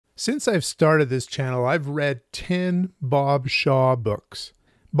Since I've started this channel, I've read 10 Bob Shaw books.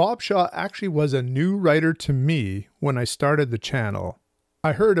 Bob Shaw actually was a new writer to me when I started the channel.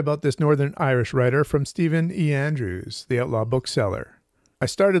 I heard about this Northern Irish writer from Stephen E. Andrews, the outlaw bookseller. I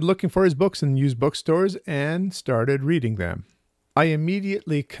started looking for his books in used bookstores and started reading them. I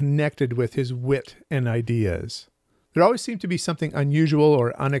immediately connected with his wit and ideas. There always seemed to be something unusual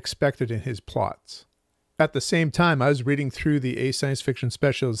or unexpected in his plots. At the same time, I was reading through the A Science Fiction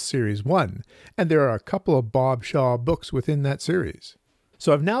Specials Series 1, and there are a couple of Bob Shaw books within that series.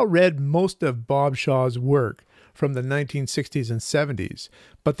 So I've now read most of Bob Shaw's work from the 1960s and 70s,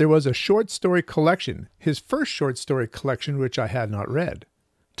 but there was a short story collection, his first short story collection, which I had not read.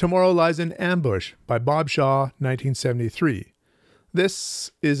 Tomorrow Lies in Ambush by Bob Shaw, 1973.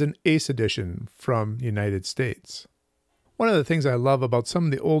 This is an Ace edition from United States. One of the things I love about some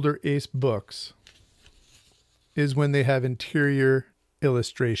of the older Ace books is when they have interior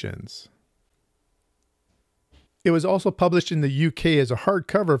illustrations. It was also published in the UK as a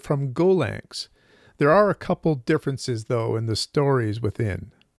hardcover from Gollancz. There are a couple differences though in the stories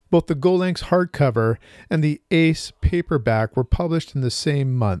within. Both the Gollancz hardcover and the Ace paperback were published in the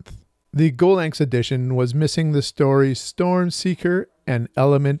same month. The Gollancz edition was missing the stories Storm Seeker and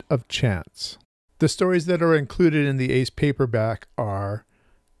Element of Chance. The stories that are included in the Ace paperback are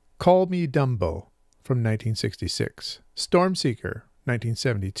Call Me Dumbo from 1966, Storm Seeker,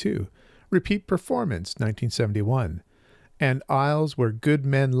 1972, Repeat Performance, 1971, and Isles Where Good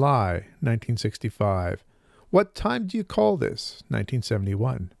Men Lie, 1965. What Time Do You Call This,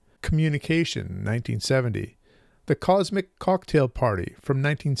 1971, Communication, 1970, The Cosmic Cocktail Party from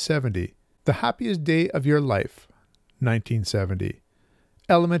 1970, The Happiest Day of Your Life, 1970,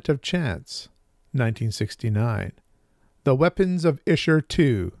 Element of Chance, 1969, The Weapons of Isher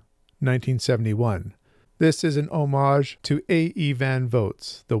 2, 1971. This is an homage to A.E. Van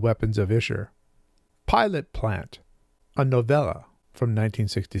Vogt's The Weapons of Isher. Pilot Plant, a novella from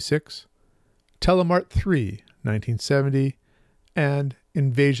 1966. Telemart 3, 1970. And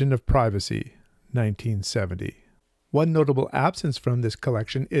Invasion of Privacy, 1970. One notable absence from this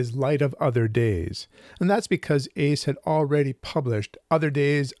collection is Light of Other Days, and that's because Ace had already published Other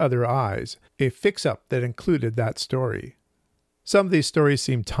Days, Other Eyes, a fix-up that included that story. Some of these stories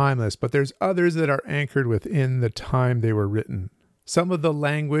seem timeless, but there's others that are anchored within the time they were written. Some of the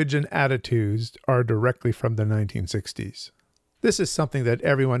language and attitudes are directly from the 1960s. This is something that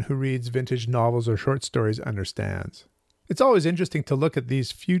everyone who reads vintage novels or short stories understands. It's always interesting to look at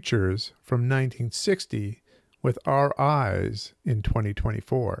these futures from 1960 with our eyes in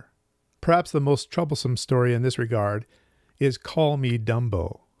 2024. Perhaps the most troublesome story in this regard is Call Me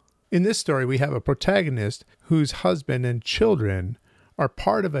Dumbo. In this story, we have a protagonist whose husband and children are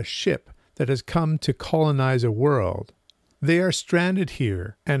part of a ship that has come to colonize a world. They are stranded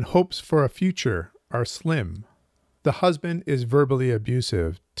here, and hopes for a future are slim. The husband is verbally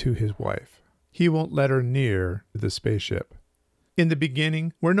abusive to his wife. He won't let her near the spaceship. In the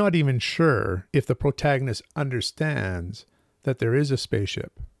beginning, we're not even sure if the protagonist understands that there is a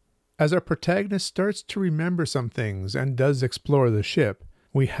spaceship. As our protagonist starts to remember some things and does explore the ship,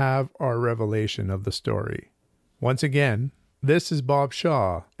 we have our revelation of the story. Once again, this is Bob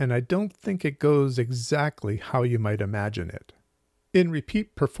Shaw, and I don't think it goes exactly how you might imagine it. In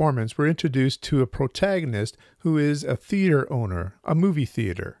Repeat Performance, we're introduced to a protagonist who is a theater owner, a movie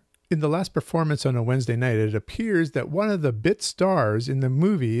theater. In the last performance on a Wednesday night, it appears that one of the bit stars in the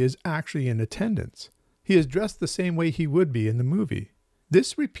movie is actually in attendance. He is dressed the same way he would be in the movie.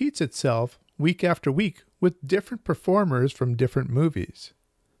 This repeats itself week after week with different performers from different movies.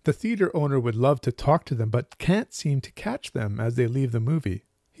 The theater owner would love to talk to them, but can't seem to catch them as they leave the movie.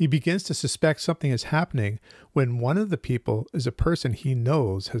 He begins to suspect something is happening when one of the people is a person he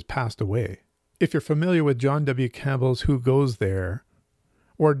knows has passed away. If you're familiar with John W. Campbell's Who Goes There,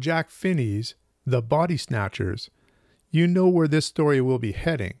 or Jack Finney's The Body Snatchers, you know where this story will be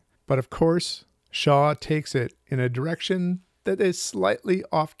heading. But of course, Shaw takes it in a direction that is slightly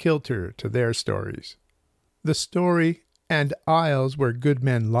off-kilter to their stories. The story And Isles Where Good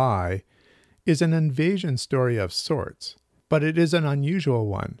Men Lie is an invasion story of sorts, but it is an unusual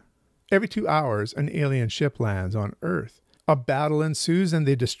one. Every 2 hours, an alien ship lands on Earth. A battle ensues and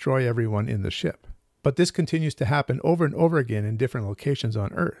they destroy everyone in the ship. But this continues to happen over and over again in different locations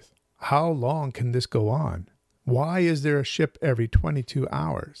on Earth. How long can this go on? Why is there a ship every 22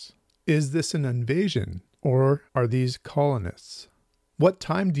 hours? Is this an invasion, or are these colonists? What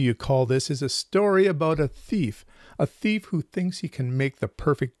Time Do You Call This is a story about a thief who thinks he can make the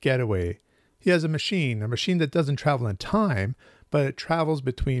perfect getaway. He has a machine that doesn't travel in time, but it travels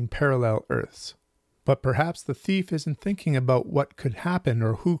between parallel Earths. But perhaps the thief isn't thinking about what could happen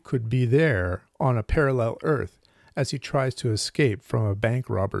or who could be there on a parallel Earth as he tries to escape from a bank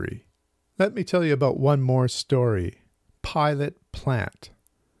robbery. Let me tell you about one more story, Pilot Plant.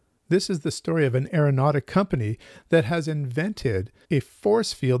 This is the story of an aeronautic company that has invented a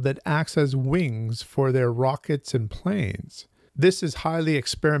force field that acts as wings for their rockets and planes. This is highly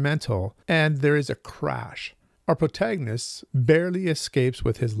experimental, and there is a crash. Our protagonist barely escapes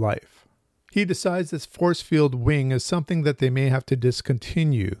with his life. He decides this force field wing is something that they may have to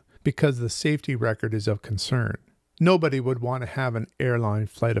discontinue because the safety record is of concern. Nobody would want to have an airline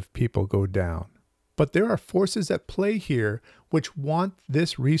flight of people go down. But there are forces at play here which want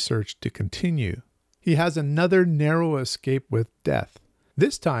this research to continue. He has another narrow escape with death.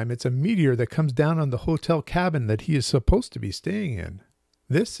 This time it's a meteor that comes down on the hotel cabin that he is supposed to be staying in.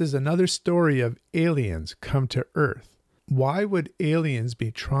 This is another story of aliens come to Earth. Why would aliens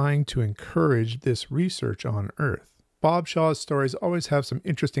be trying to encourage this research on Earth? Bob Shaw's stories always have some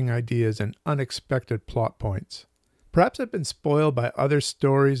interesting ideas and unexpected plot points. Perhaps I've been spoiled by other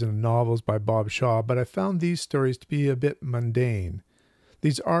stories and novels by Bob Shaw, but I found these stories to be a bit mundane.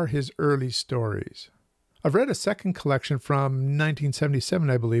 These are his early stories. I've read a second collection from 1977,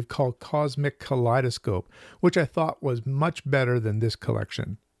 I believe, called Cosmic Kaleidoscope, which I thought was much better than this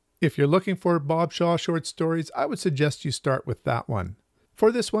collection. If you're looking for Bob Shaw short stories, I would suggest you start with that one.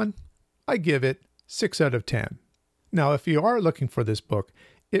 For this one, I give it 6 out of 10. Now, if you are looking for this book,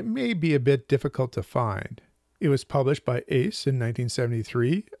 it may be a bit difficult to find. It was published by Ace in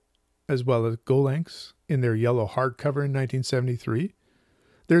 1973, as well as Gollancz in their yellow hardcover in 1973.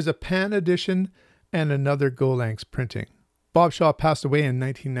 There's a Pan edition and another Gollancz printing. Bob Shaw passed away in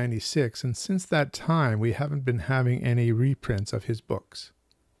 1996, and since that time, we haven't been having any reprints of his books.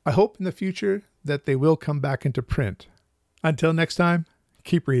 I hope in the future that they will come back into print. Until next time,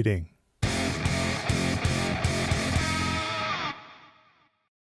 keep reading.